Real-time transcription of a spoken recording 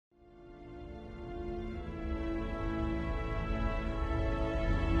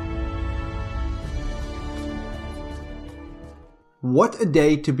What a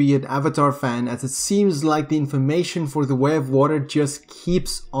day to be an Avatar fan, as it seems like the information for the Way of Water just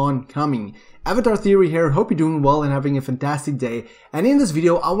keeps on coming. Avatar Theory here, hope you're doing well and having a fantastic day. And in this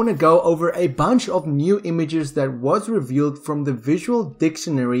video I want to go over a bunch of new images that was revealed from the visual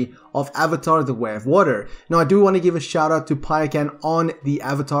dictionary of Avatar the Way of Water. Now I do want to give a shout out to Payakan on the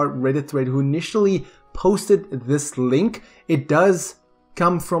Avatar Reddit thread who initially posted this link. It does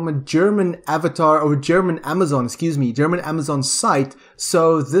come from a German Avatar, or German Amazon site.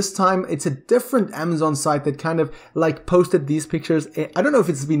 So this time it's a different Amazon site that kind of like posted these pictures. I don't know if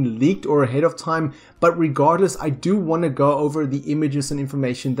it's been leaked or ahead of time, but regardless, I do want to go over the images and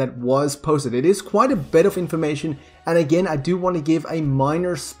information that was posted. It is quite a bit of information, and again, I do want to give a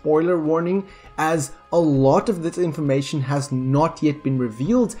minor spoiler warning, as a lot of this information has not yet been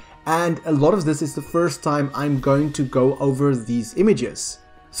revealed, and a lot of this is the first time I'm going to go over these images.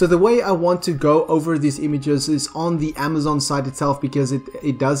 So the way I want to go over these images is on the Amazon site itself, because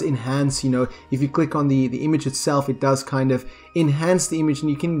it does enhance, you know, if you click on the image itself, it does kind of enhance the image and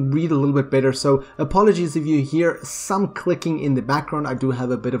you can read a little bit better. So apologies if you hear some clicking in the background. I do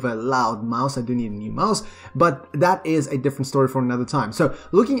have a bit of a loud mouse. I do need a new mouse, but that is a different story for another time. So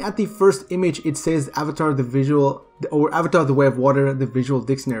looking at the first image, it says Avatar the Visual, or Avatar the Way of Water, the Visual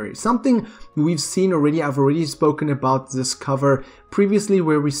Dictionary. Something we've seen already. I've already spoken about this cover previously,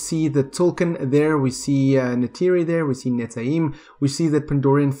 where we see the Tulkun there, we see Neytiri there, we see Netaim, we see the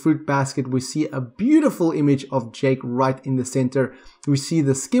Pandorian fruit basket, we see a beautiful image of Jake right in the center, we see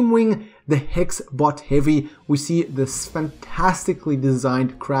the Skimwing, the Hex Bot Heavy, we see this fantastically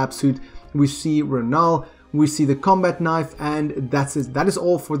designed crab suit, we see Renal, we see the combat knife, and that is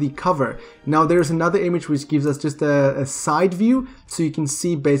all for the cover. Now there's another image which gives us just a side view, so you can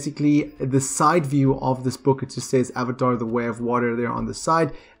see basically the side view of this book. It just says Avatar the Way of Water there on the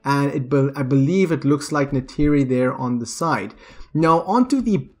side, and I believe it looks like Neytiri there on the side. Now onto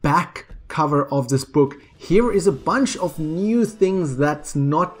the back cover of this book. Here is a bunch of new things that's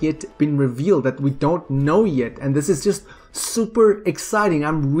not yet been revealed, that we don't know yet, and this is just super exciting.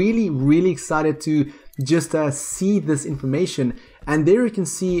 I'm really excited to just see this information. And there you can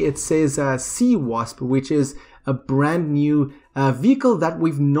see it says Sea Wasp, which is a brand new vehicle that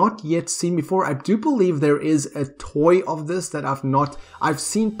we've not yet seen before. I do believe there is a toy of this that I've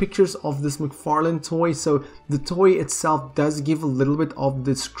seen pictures of this McFarlane toy, so the toy itself does give a little bit of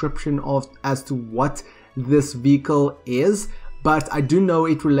description of as to what this vehicle is. But I do know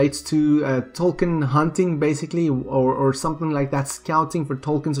it relates to Tolkien hunting, basically, or something like that, scouting for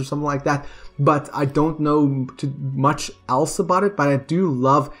Tolkiens or something like that. But I don't know too much else about it. But I do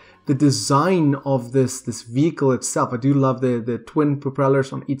love the design of this vehicle itself. I do love the twin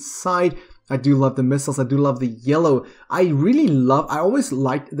propellers on each side. I do love the missiles. I do love the yellow. I always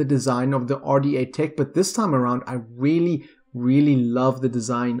liked the design of the RDA tech, but this time around, I really love the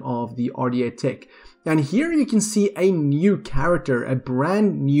design of the RDA tech. And here you can see a new character, a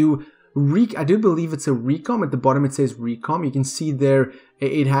brand new I do believe it's a Recom. At the bottom it says Recom. You can see there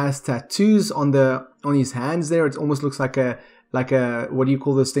it has tattoos on his hands there. It almost looks like a what do you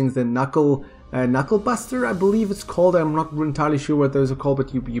call those things? The knuckle buster, I believe it's called. I'm not entirely sure what those are called,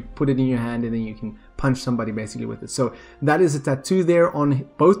 but you put it in your hand and then you can punch somebody basically with it. So that is a tattoo there on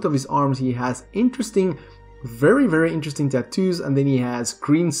both of his arms. He has interesting, very interesting tattoos, and then he has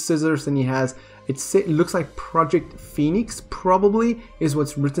green scissors, and he has it looks like Project Phoenix probably is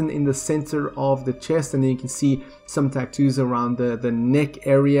what's written in the center of the chest, and then you can see some tattoos around the neck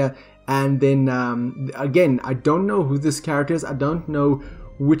area. And then again, I don't know who this character is. I don't know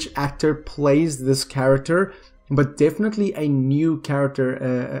which actor plays this character, but definitely a new character,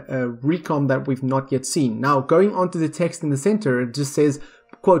 a Recom that we've not yet seen. Now going on to the text in the center, it just says,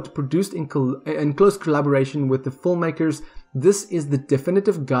 quote, produced in close collaboration with the filmmakers. This is the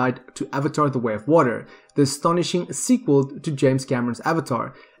definitive guide to Avatar the Way of Water, the astonishing sequel to James Cameron's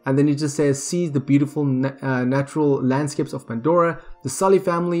Avatar. And then it just says, see the beautiful natural landscapes of Pandora, the Sully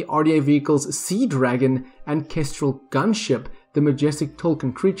family, RDA vehicles, Sea Dragon, and Kestrel gunship, the majestic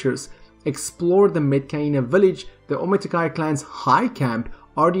Tolkien creatures. Explore the Metkayina village, the Metkayina clan's high camp,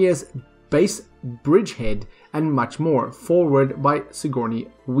 RDA's base Bridgehead, and much more. Forward by Sigourney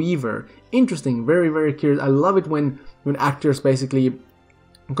Weaver. Interesting, very curious. I love it when actors basically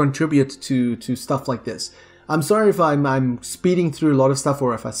contribute to stuff like this. I'm sorry if I'm speeding through a lot of stuff,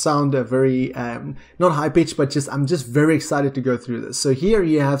 or if I sound very not high pitched, but I'm just very excited to go through this. So here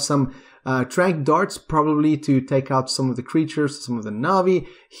you have some trank darts, probably to take out some of the creatures, some of the Na'vi.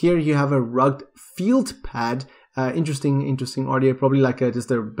 Here you have a rugged field pad. Interesting audio, probably like just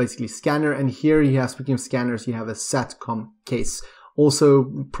a basically scanner. And here you have, speaking of scanners, you have a SATCOM case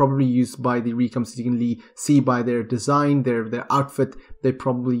Also probably used by the Recoms. You can see by their design, their outfit, they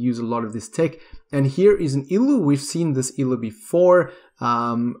probably use a lot of this tech. And here is an Ilu. We've seen this Ilu before.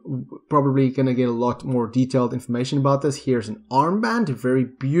 Probably gonna get a lot more detailed information about this. Here's an armband, a very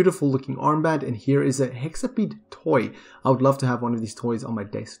beautiful looking armband, and here is a hexapede toy. I would love to have one of these toys on my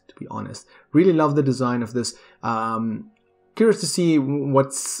desk, to be honest. Really love the design of this. Curious to see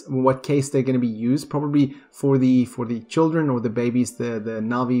what case they're going to be used. Probably for the children or the babies, the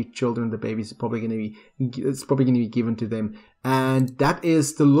Navi children, the babies are probably going to be given to them. And that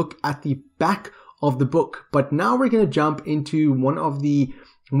is the look at the back of the book. But now we're going to jump into one of the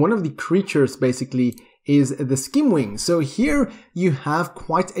creatures. Basically is the Skimwing. So here you have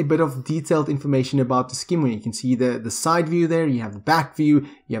quite a bit of detailed information about the Skimwing. You can see the side view there, you have the back view,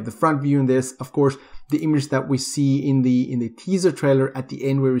 you have the front view, and this, of course, the image that we see in the teaser trailer at the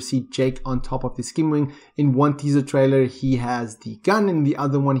end, where we see Jake on top of the Skimwing. In one teaser trailer he has the gun, and the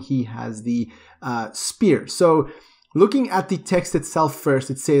other one he has the spear. So looking at the text itself first,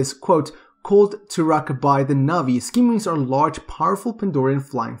 it says, quote, "Called Turak by the Navi, Skimwings are large, powerful Pandorian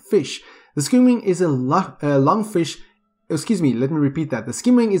flying fish. The Skimwing is a lungfish." Excuse me, let me repeat that. The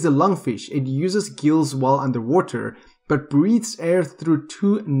Skimwing is a lungfish. It uses gills while underwater, but breathes air through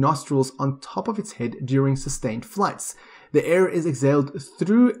 2 nostrils on top of its head during sustained flights. The air is exhaled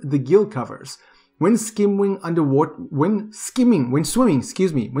through the gill covers. When swimming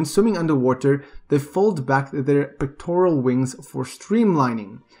underwater, they fold back their pectoral wings for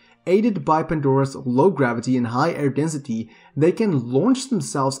streamlining. Aided by Pandora's low gravity and high air density, they can launch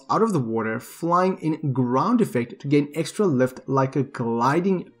themselves out of the water, flying in ground effect to gain extra lift like a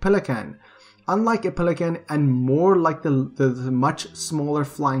gliding pelican. Unlike a pelican and more like the much smaller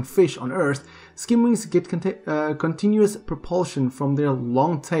flying fish on Earth, Skimwings get continuous propulsion from their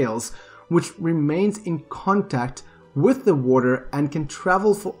long tails, which remains in contact with the water and can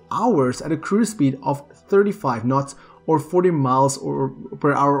travel for hours at a cruise speed of 35 knots or 40 miles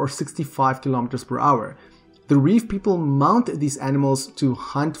per hour or 65 kilometers per hour. The reef people mount these animals to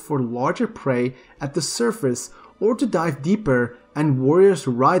hunt for larger prey at the surface or to dive deeper, and warriors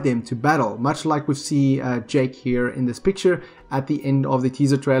ride them to battle, much like we see Jake here in this picture at the end of the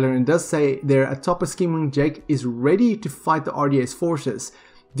teaser trailer. And it does say there atop a Skimwing, Jake is ready to fight the RDA's forces.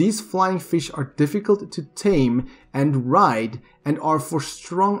 These flying fish are difficult to tame and ride and are for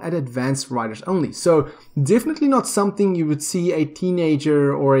strong and advanced riders only. So definitely not something you would see a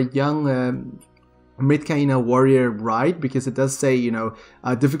teenager or a young Metkayina warrior ride, because it does say, you know,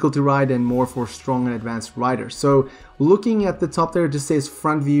 difficult to ride and more for strong and advanced riders. So looking at the top there, it just says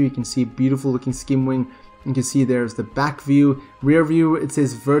front view. You can see a beautiful looking Skimwing. You can see there's the back view. Rear view, it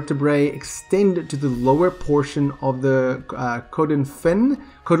says vertebrae extend to the lower portion of the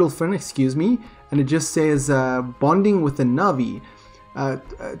caudal fin, excuse me, and it just says bonding with the Navi.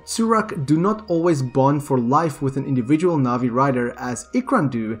 Turak do not always bond for life with an individual Navi rider as Ikran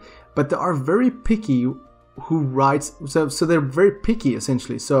do, but they are very picky who rides, so they're very picky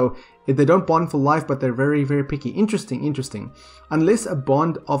essentially. So they don't bond for life, but they're very, very picky. Interesting. Unless a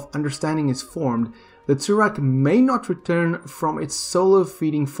bond of understanding is formed, the Turak may not return from its solo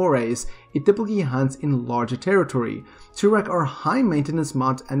feeding forays. It typically hunts in larger territory. Turak are high maintenance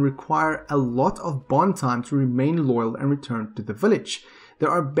mount and require a lot of bond time to remain loyal and return to the village. They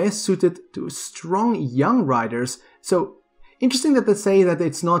are best suited to strong young riders. So interesting that they say that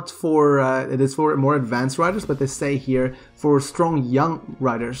it's not for, it is for more advanced riders, but they say here for strong young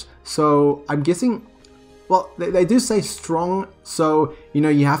riders. So I'm guessing, well, they do say strong, so, you know,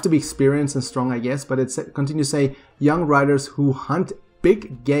 you have to be experienced and strong, I guess, but it continues to say young riders who hunt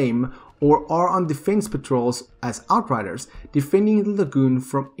big game or are on defense patrols as outriders, defending the lagoon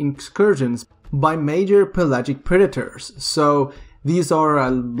from incursions by major pelagic predators. So these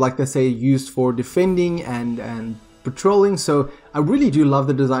are, like they say, used for defending and patrolling. So I really do love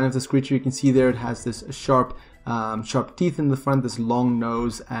the design of this creature. You can see there it has this sharp teeth in the front, this long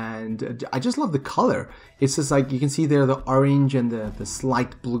nose, and I just love the color. It's just like, you can see there the orange and the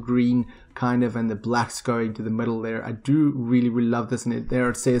slight blue-green kind of, and the blacks going to the middle there. I do really love this. And there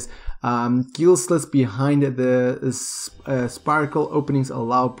it says gill slits behind the spiral openings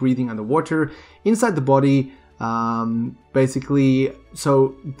allow breathing underwater. Inside the body, basically,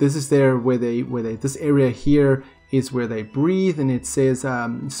 so this is there where they this area here is where they breathe, and it says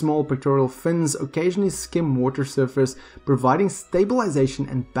small pectoral fins occasionally skim water surface, providing stabilization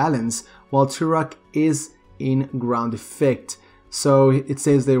and balance while Turak is in ground effect. So it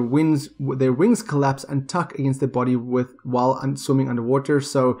says their wings collapse and tuck against the body while swimming underwater.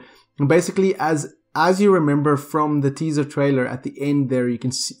 So basically, as you remember from the teaser trailer at the end there,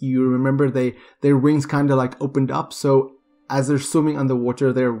 you remember their wings kind of like opened up. So as they're swimming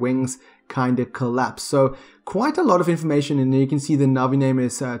underwater, their wings kind of collapse. So quite a lot of information, and you can see the Navi name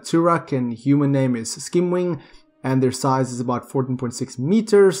is Turak and human name is Skimwing, and their size is about 14.6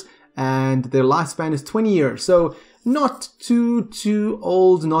 meters, and their lifespan is 20 years. So not too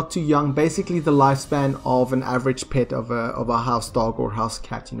old, not too young. Basically the lifespan of an average pet of a house dog or house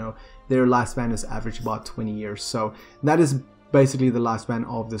cat. You know, their lifespan is average about 20 years. So that is basically the lifespan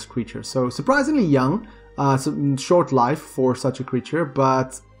of this creature. So surprisingly young, short life for such a creature.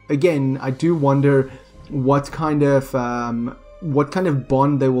 But again, I do wonder what kind of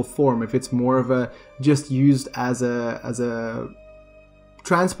bond they will form. If it's more of a just used as a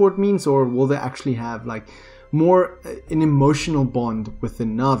transport means, or will they actually have like more an emotional bond with the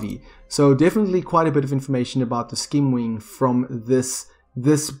Navi. So definitely quite a bit of information about the Skimwing from this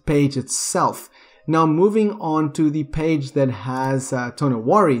page itself. Now moving on to the page that has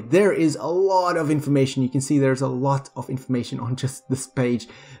Tonowari, there is a lot of information. You can see there's a lot of information on just this page.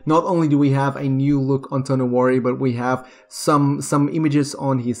 Not only do we have a new look on Tonowari, but we have some images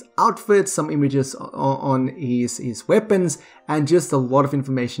on his outfit, some images on his weapons, and just a lot of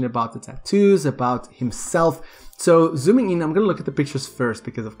information about the tattoos, about himself. So zooming in, I'm going to look at the pictures first,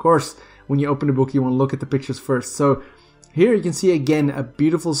 because of course when you open the book you want to look at the pictures first. So here you can see again a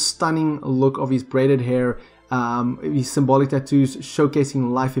beautiful, stunning look of his braided hair, his symbolic tattoos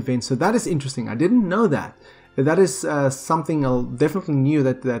showcasing life events. So that is interesting. I didn't know that. That is something definitely new,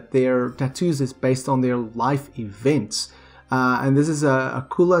 that their tattoos is based on their life events. And this is a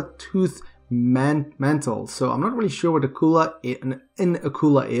Akula tooth mantle. So I'm not really sure what an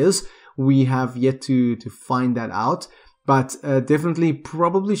Akula is. We have yet to find that out. But definitely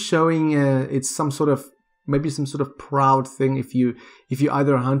probably showing it's some sort of, maybe some sort of proud thing if you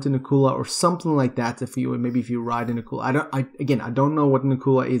either hunt an Akula or something like that. If you ride an Akula, I don't know what an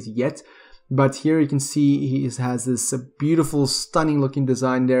Akula is yet, but here you can see he has this beautiful, stunning looking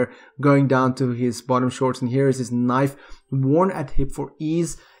design there going down to his bottom shorts, and here is his knife worn at hip for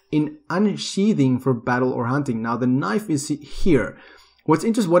ease in unsheathing for battle or hunting. Now the knife is here. What's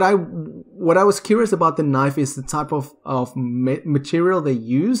interesting, what I was curious about the knife is the type of material they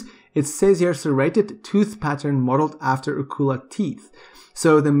use. It says here serrated tooth pattern modeled after Akula teeth.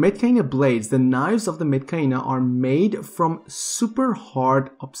 So the Metkayina blades, the knives of the Metkayina, are made from super hard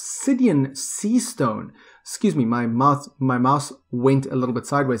obsidian sea stone. Excuse me, my mouse went a little bit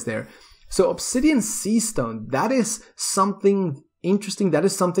sideways there. So obsidian sea stone, that is something interesting. That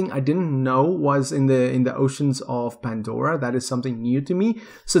is something I didn't know was in the oceans of Pandora. That is something new to me.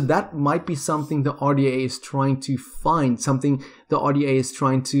 So that might be something the RDA is trying to find, something the RDA is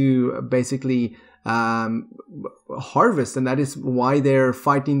trying to basically harvest, and that is why they're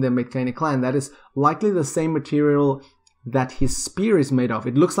fighting the Metkayina clan. That is likely the same material that his spear is made of.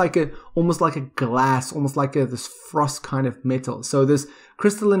 It looks like almost like a glass, almost like this frost kind of metal. So this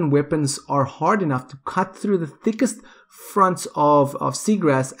crystalline weapons are hard enough to cut through the thickest fronts of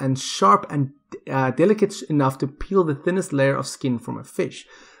seagrass, and sharp and delicate enough to peel the thinnest layer of skin from a fish.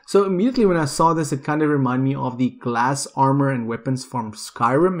 So immediately when I saw this, it kind of reminded me of the glass armor and weapons from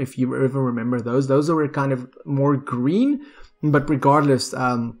Skyrim, if you ever remember those. Those were kind of more green, but regardless,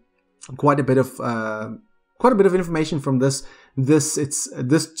 quite a bit of information from this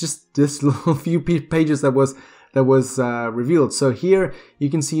little few pages that was revealed. So here you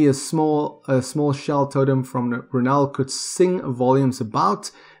can see a small shell totem from Brunel could sing volumes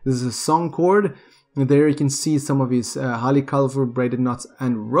about. This is a song chord. And there you can see some of his highly colorful braided knots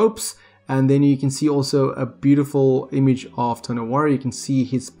and ropes. And then you can see also a beautiful image of Tonowari. You can see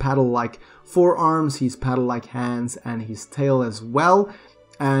his paddle-like forearms, his paddle-like hands, and his tail as well.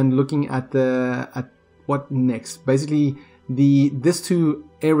 And looking at what next, basically these two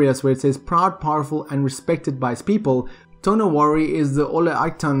areas where it says proud, powerful, and respected by his people, Tonowari is the Ole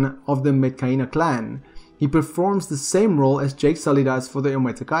Aitan of the Metkayina clan. He performs the same role as Jake Sully does for the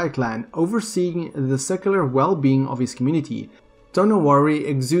Metkayina clan, overseeing the secular well-being of his community. Tonowari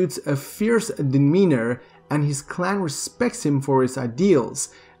exudes a fierce demeanor, and his clan respects him for his ideals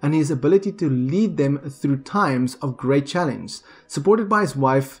and his ability to lead them through times of great challenge. Supported by his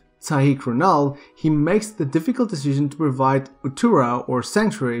wife, Tahik Runal, he makes the difficult decision to provide Utura or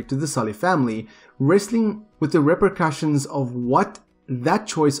sanctuary to the Sully family, wrestling with the repercussions of what that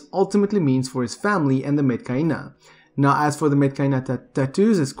choice ultimately means for his family and the Metkayina. Now, as for the Metkayina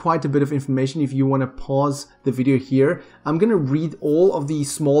tattoos, there's quite a bit of information. If you want to pause the video here, I'm going to read all of the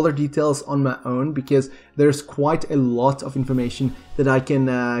smaller details on my own, because there's quite a lot of information that I can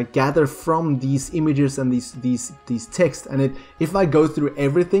gather from these images and these texts. And if I go through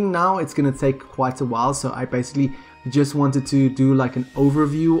everything now, it's going to take quite a while. So I basically just wanted to do like an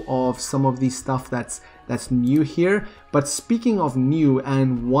overview of some of the stuff that's that's new here. But speaking of new,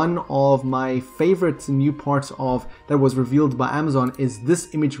 and one of my favorite new parts of that was revealed by Amazon is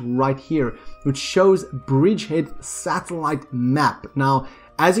this image right here, which shows Bridgehead satellite map. Now,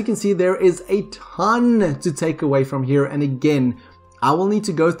 as you can see, there is a ton to take away from here, and again, I will need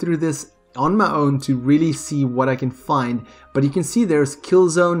to go through this on my own to really see what I can find. But you can see there's kill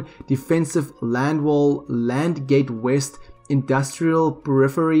zone, defensive land wall, land gate west, industrial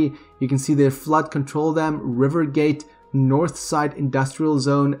periphery. You can see there flood control dam, river gate, north side industrial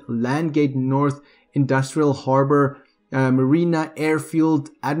zone, land gate north, industrial harbor, marina, airfield,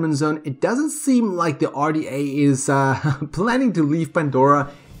 admin zone. It doesn't seem like the RDA is planning to leave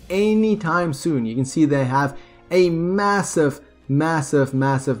Pandora anytime soon. You can see they have a massive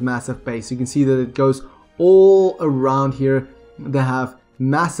base. You can see that it goes all around here. They have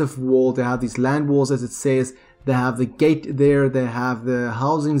massive wall. They have these land walls, as it says. They have the gate there. They have the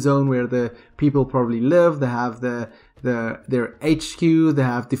housing zone where the people probably live. They have their HQ. They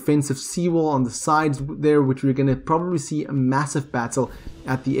have defensive seawall on the sides there, which we're gonna probably see a massive battle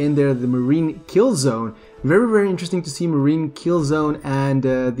at the end there. The marine kill zone, very interesting to see marine kill zone, and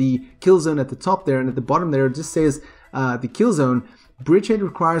the kill zone at the top there, and at the bottom there it just says the kill zone. Bridgehead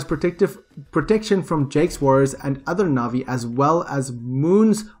requires protection from Jake's warriors and other Na'vi, as well as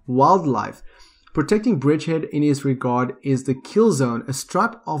Moon's wildlife. Protecting Bridgehead in his regard is the kill zone, a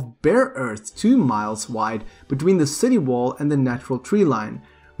strip of bare earth 2 miles wide between the city wall and the natural tree line.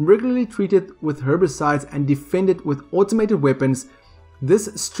 Regularly treated with herbicides and defended with automated weapons, this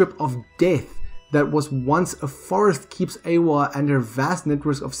strip of death that was once a forest keeps Awa and her vast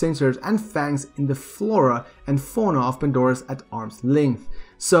networks of sensors and fangs in the flora and fauna of Pandora's at arm's length.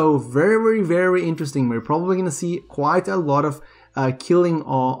 So very interesting. We're probably going to see quite a lot of killing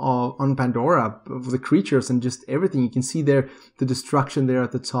on Pandora of the creatures and just everything. You can see there the destruction there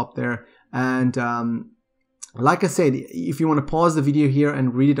at the top there, and like I said, if you want to pause the video here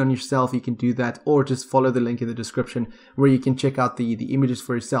and read it on yourself, you can do that, or just follow the link in the description where you can check out the images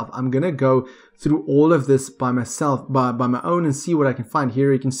for yourself. I'm gonna go through all of this by myself, by my own, and see what I can find.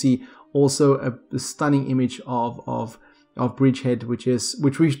 Here you can see also a stunning image of Bridgehead, which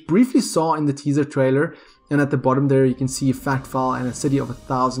we briefly saw in the teaser trailer, and at the bottom there you can see a fact file and a city of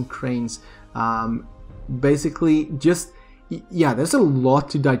 1,000 cranes. Basically, just yeah, there's a lot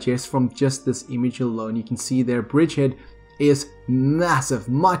to digest from just this image alone. You can see there Bridgehead is massive,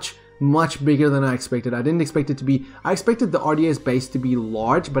 much bigger than I expected. I didn't expect it to be, I expected the RDA's base to be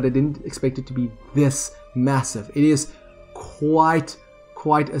large, but I didn't expect it to be this massive. It is quite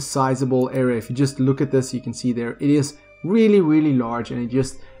a sizable area. If you just look at this, you can see there it is really large, and it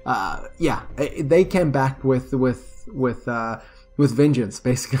just yeah, they came back with vengeance,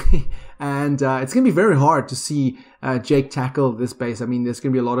 basically. And it's going to be very hard to see Jake tackle this base. I mean, there's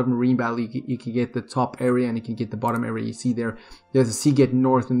going to be a lot of marine battle. You can get the top area and you can get the bottom area. You see there's a sea gate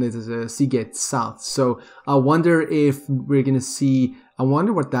north and there's a sea gate south. So I wonder if we're going to see, I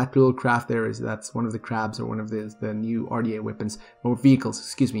wonder what that little craft there is. That's one of the crabs or one of the new RDA weapons or vehicles,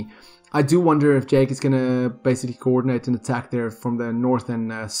 excuse me. I do wonder if Jake is going to basically coordinate an attack there from the north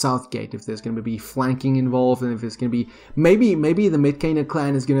and south gate, if there's going to be flanking involved, and if it's going to be, maybe the Metkayina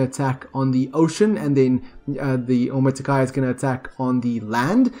clan is going to attack on the ocean, and then the Metkayina is going to attack on the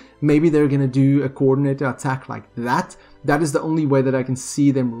land. Maybe they're going to do a coordinated attack like that. That is the only way that I can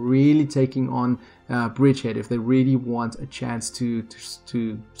see them really taking on Bridgehead, if they really want a chance to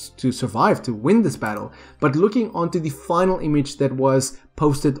survive, to win this battle. But looking onto the final image that was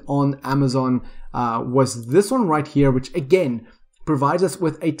posted on Amazon was this one right here, which again provides us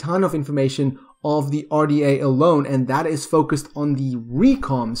with a ton of information of the RDA alone, and that is focused on the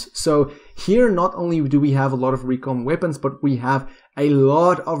Recoms. So here not only do we have a lot of Recom weapons, but we have a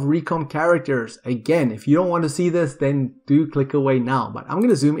lot of Recom characters. Again, if you don't want to see this, then do click away now. But I'm going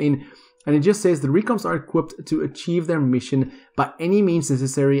to zoom in, and it just says the Recoms are equipped to achieve their mission by any means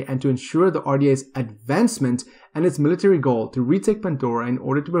necessary and to ensure the RDA's advancement and its military goal to retake Pandora in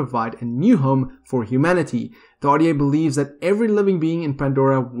order to provide a new home for humanity. The RDA believes that every living being in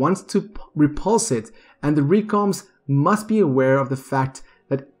Pandora wants to repulse it, and the Recoms must be aware of the fact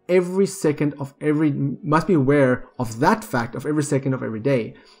that every second of every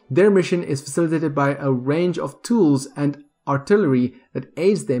day. Their mission is facilitated by a range of tools and artillery that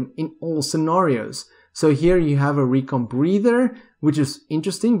aids them in all scenarios. So here you have a Recom breather, which is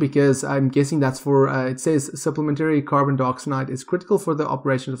interesting because I'm guessing that's for, it says supplementary carbon dioxide is critical for the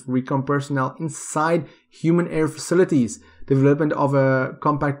operation of Recom personnel inside human air facilities. Development of a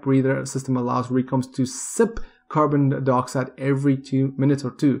compact breather system allows Recoms to sip carbon dioxide every 2 minutes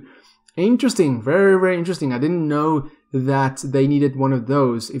or two. Interesting, very interesting. I didn't know that they needed one of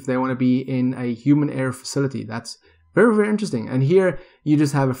those if they want to be in a human air facility. That's very, very interesting. And here you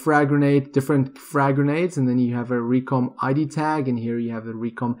just have a frag grenade, different frag grenades, and then you have a Recom ID tag, and here you have the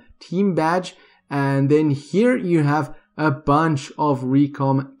Recom team badge, and then here you have a bunch of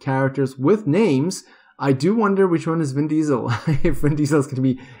Recom characters with names. I do wonder which one is Vin Diesel, if Vin Diesel is going to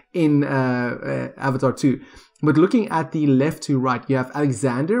be in Avatar 2. But looking at the left to right, you have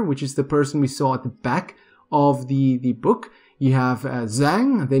Alexander, which is the person we saw at the back of the book. You have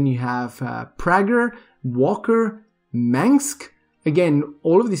Zhang, then you have Prager, Walker, Mangsk. Again,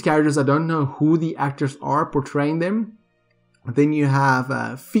 all of these characters, I don't know who the actors are portraying them. Then you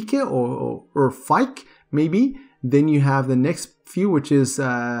have Fike or Fike, maybe. Then you have the next few, which is,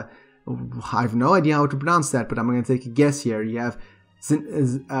 I have no idea how to pronounce that, but I'm going to take a guess here. You have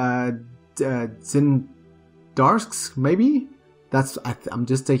Zindarsks, maybe? I'm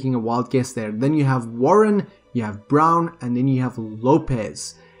just taking a wild guess there. Then you have Warren, you have Brown, and then you have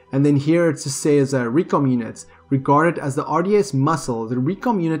Lopez. And then here it just says Recom units. Regarded as the RDA's muscle, the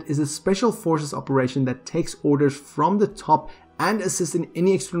Recom unit is a special forces operation that takes orders from the top and assists in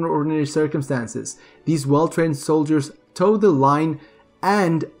any extraordinary circumstances. These well-trained soldiers toe the line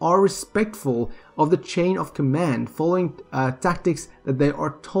and are respectful of the chain of command, following tactics that they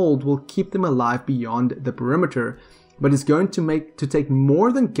are told will keep them alive beyond the perimeter. But it's going to take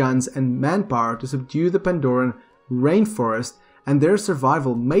more than guns and manpower to subdue the Pandoran rainforest, and their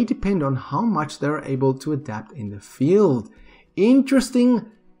survival may depend on how much they're able to adapt in the field. Interesting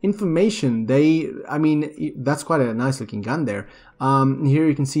information. That's quite a nice looking gun there. Here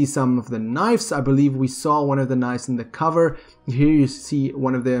you can see some of the knives. I believe we saw one of the knives in the cover. Here you see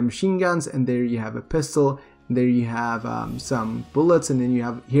one of the machine guns, and there you have a pistol. There you have some bullets, and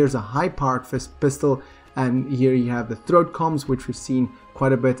then here's a high-powered pistol, and here you have the throat comms, which we've seen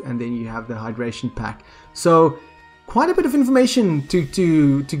quite a bit, and then you have the hydration pack. So quite a bit of information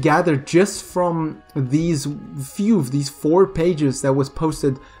to gather just from these 4 pages that was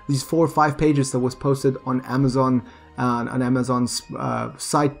posted, these 4 or 5 pages that was posted on Amazon, on Amazon's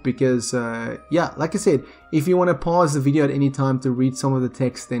site. Because yeah, like I said, if you want to pause the video at any time to read some of the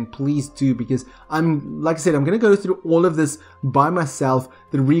text, then please do, because like I said, I'm going to go through all of this by myself,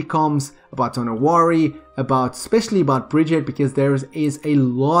 the recoms, about Tonowari, especially about Bridgehead, because there is a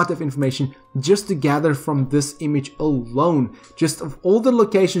lot of information just to gather from this image alone, just of all the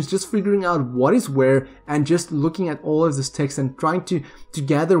locations, just figuring out what is where, and just looking at all of this text and trying to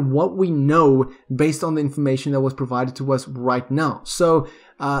gather what we know based on the information that was provided to us right now. So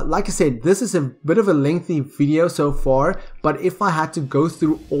like I said, this is a bit of a lengthy video so far, but if I had to go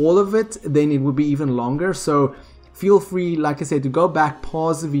through all of it, then it would be even longer. So feel free, like I said, to go back,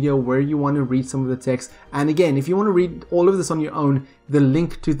 pause the video where you want to read some of the text. And again, if you want to read all of this on your own, the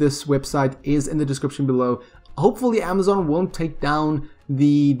link to this website is in the description below. Hopefully Amazon won't take down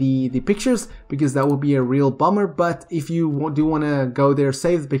the pictures, because that would be a real bummer. But if you do want to go there,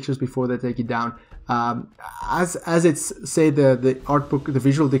 save the pictures before they take it down. As it's say the art book, the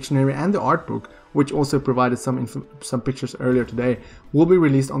visual dictionary, and the art book, which also provided some pictures earlier today, will be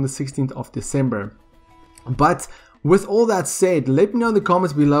released on the 16th of December. But with all that said, let me know in the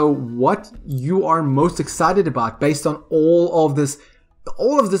comments below what you are most excited about based on all of this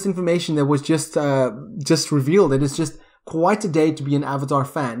information that was just revealed. It is just quite a day to be an Avatar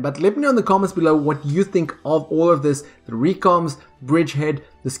fan. But let me know in the comments below what you think of all of this, the Recoms, Bridgehead,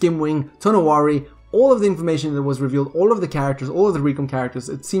 the Skimwing, Tonowari, all of the information that was revealed, all of the characters, all of the Recom characters.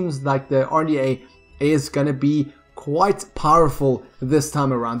 It seems like the RDA is going to be quite powerful this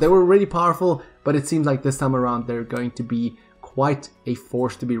time around. They were already powerful, but it seems like this time around they're going to be quite a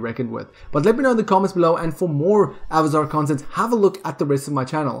force to be reckoned with. But let me know in the comments below, and for more Avatar content, have a look at the rest of my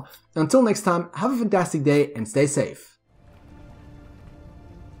channel. Until next time, have a fantastic day and stay safe.